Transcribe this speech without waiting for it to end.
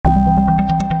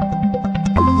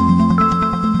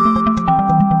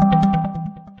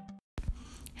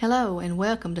Hello and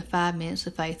welcome to 5 Minutes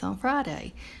of Faith on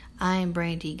Friday. I am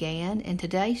Brandy Gann and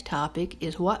today's topic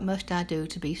is what must I do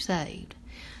to be saved?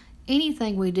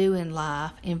 Anything we do in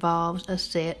life involves a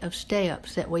set of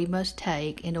steps that we must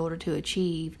take in order to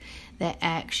achieve that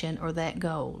action or that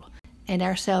goal. And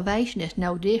our salvation is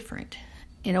no different.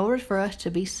 In order for us to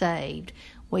be saved,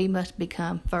 we must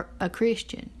become a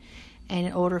Christian. And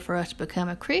in order for us to become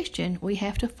a Christian, we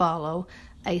have to follow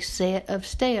a set of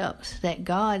steps that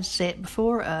God set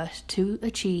before us to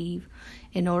achieve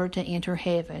in order to enter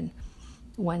heaven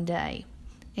one day.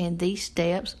 And these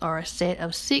steps are a set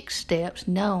of 6 steps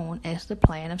known as the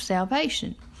plan of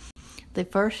salvation. The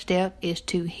first step is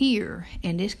to hear,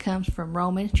 and this comes from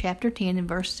Romans chapter 10 and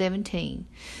verse 17.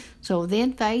 So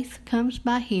then faith comes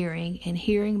by hearing, and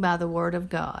hearing by the word of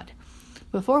God.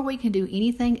 Before we can do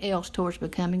anything else towards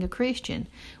becoming a Christian,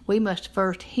 we must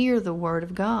first hear the word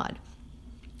of God.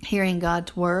 Hearing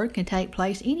God's word can take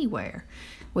place anywhere,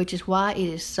 which is why it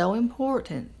is so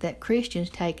important that Christians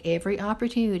take every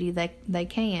opportunity they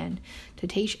can to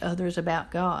teach others about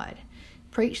God.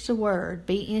 Preach the word,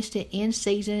 be instant in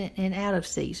season and out of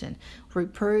season.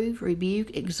 Reprove,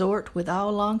 rebuke, exhort with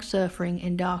all long-suffering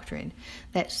and doctrine.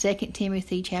 That's 2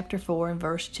 Timothy chapter 4 and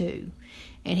verse 2.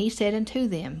 And he said unto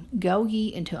them, Go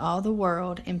ye into all the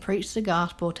world, and preach the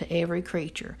gospel to every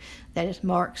creature. That is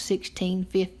Mark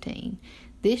 16:15.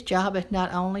 This job is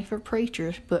not only for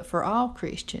preachers, but for all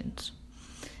Christians.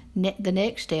 The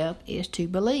next step is to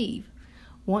believe.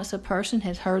 Once a person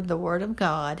has heard the word of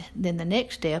God, then the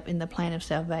next step in the plan of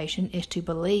salvation is to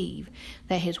believe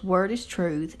that his word is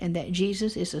truth and that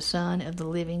Jesus is the Son of the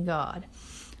living God.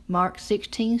 Mark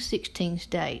 16:16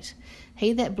 states,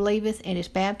 He that believeth and is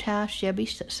baptized shall be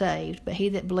saved, but he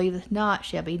that believeth not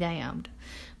shall be damned.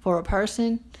 For a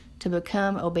person to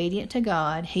become obedient to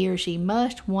God, he or she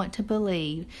must want to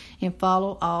believe and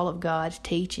follow all of God's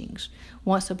teachings.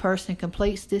 Once a person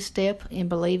completes this step in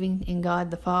believing in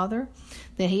God the Father,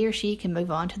 then he or she can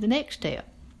move on to the next step.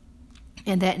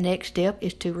 And that next step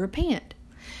is to repent.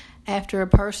 After a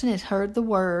person has heard the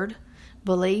word,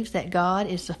 believes that God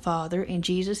is the Father and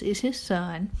Jesus is his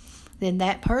Son, then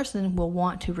that person will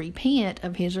want to repent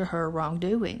of his or her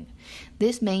wrongdoing.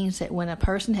 This means that when a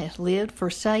person has lived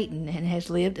for Satan and has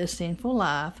lived a sinful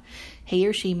life, he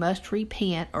or she must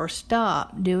repent or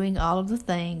stop doing all of the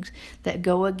things that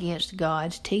go against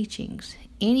God's teachings.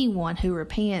 Anyone who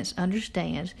repents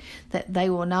understands that they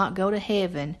will not go to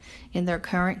heaven in their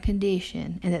current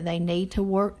condition and that they need to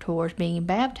work towards being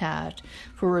baptized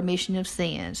for remission of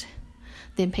sins.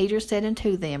 Then Peter said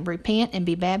unto them, Repent and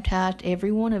be baptized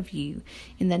every one of you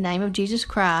in the name of Jesus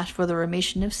Christ for the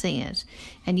remission of sins,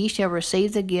 and ye shall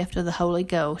receive the gift of the Holy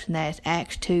Ghost. And that is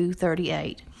Acts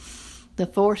 2:38. The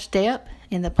fourth step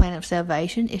in the plan of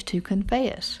salvation is to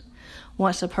confess.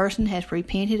 Once a person has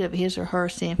repented of his or her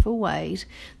sinful ways,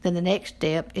 then the next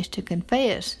step is to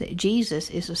confess that Jesus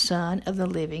is the Son of the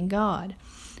living God.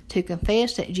 To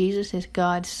confess that Jesus is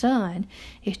God's Son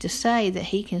is to say that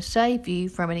he can save you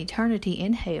from an eternity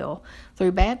in hell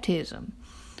through baptism.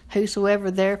 Whosoever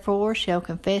therefore shall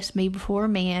confess me before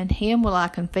men, him will I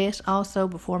confess also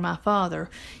before my Father,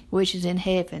 which is in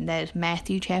heaven. That is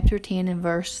Matthew chapter 10 and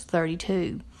verse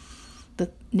 32. The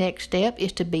next step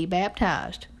is to be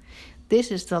baptized.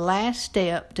 This is the last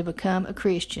step to become a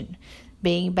Christian.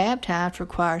 Being baptized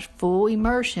requires full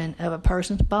immersion of a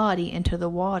person's body into the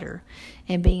water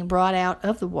and being brought out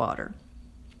of the water.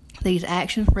 These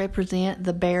actions represent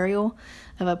the burial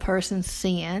of a person's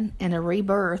sin and a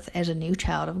rebirth as a new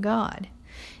child of God.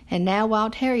 And now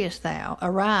while tarriest thou,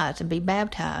 arise and be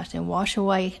baptized and wash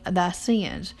away thy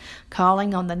sins,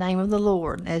 calling on the name of the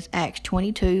Lord, as Acts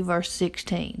 22 verse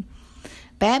 16.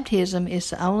 Baptism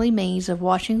is the only means of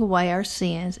washing away our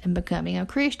sins and becoming a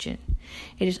Christian.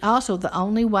 It is also the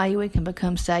only way we can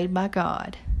become saved by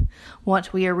God.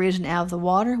 Once we are risen out of the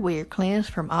water, we are cleansed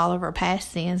from all of our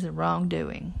past sins and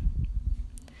wrongdoing.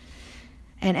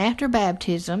 And after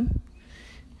baptism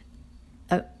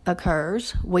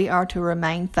occurs, we are to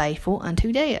remain faithful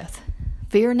unto death.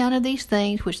 Fear none of these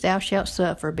things which thou shalt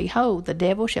suffer. Behold, the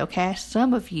devil shall cast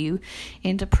some of you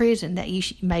into prison, that ye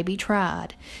may be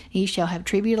tried. Ye shall have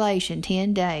tribulation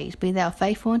 10 days. Be thou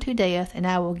faithful unto death, and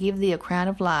I will give thee a crown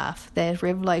of life. That is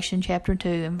Revelation chapter 2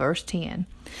 and verse 10.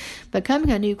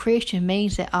 Becoming a new Christian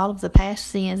means that all of the past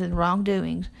sins and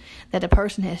wrongdoings that a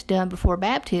person has done before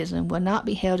baptism will not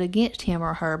be held against him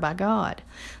or her by God.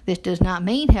 This does not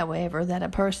mean, however, that a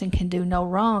person can do no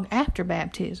wrong after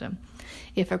baptism.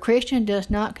 If a Christian does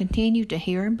not continue to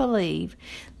hear and believe,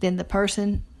 then the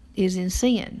person is in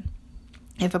sin.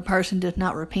 If a person does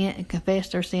not repent and confess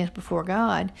their sins before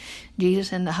God,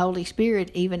 Jesus, and the Holy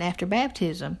Spirit, even after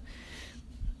baptism,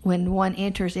 when one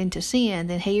enters into sin,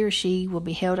 then he or she will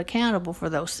be held accountable for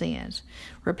those sins.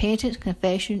 Repentance,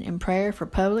 confession, and prayer for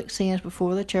public sins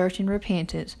before the church and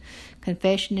repentance,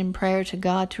 confession and prayer to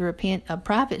God to repent of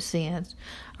private sins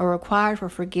are required for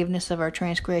forgiveness of our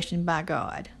transgression by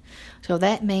God. So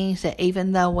that means that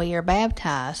even though we are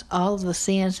baptized, all of the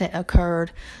sins that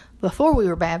occurred before we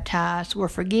were baptized were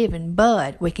forgiven,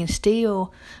 but we can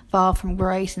still fall from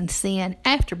grace and sin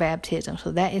after baptism.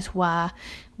 So that is why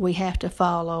we have to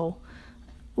follow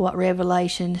what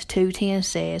Revelation 2:10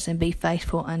 says and be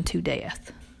faithful unto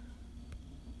death.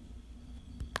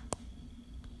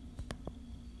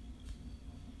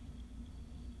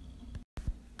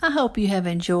 I hope you have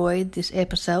enjoyed this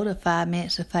episode of 5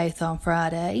 Minutes of Faith on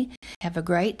Friday. Have a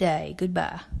great day.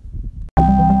 Goodbye.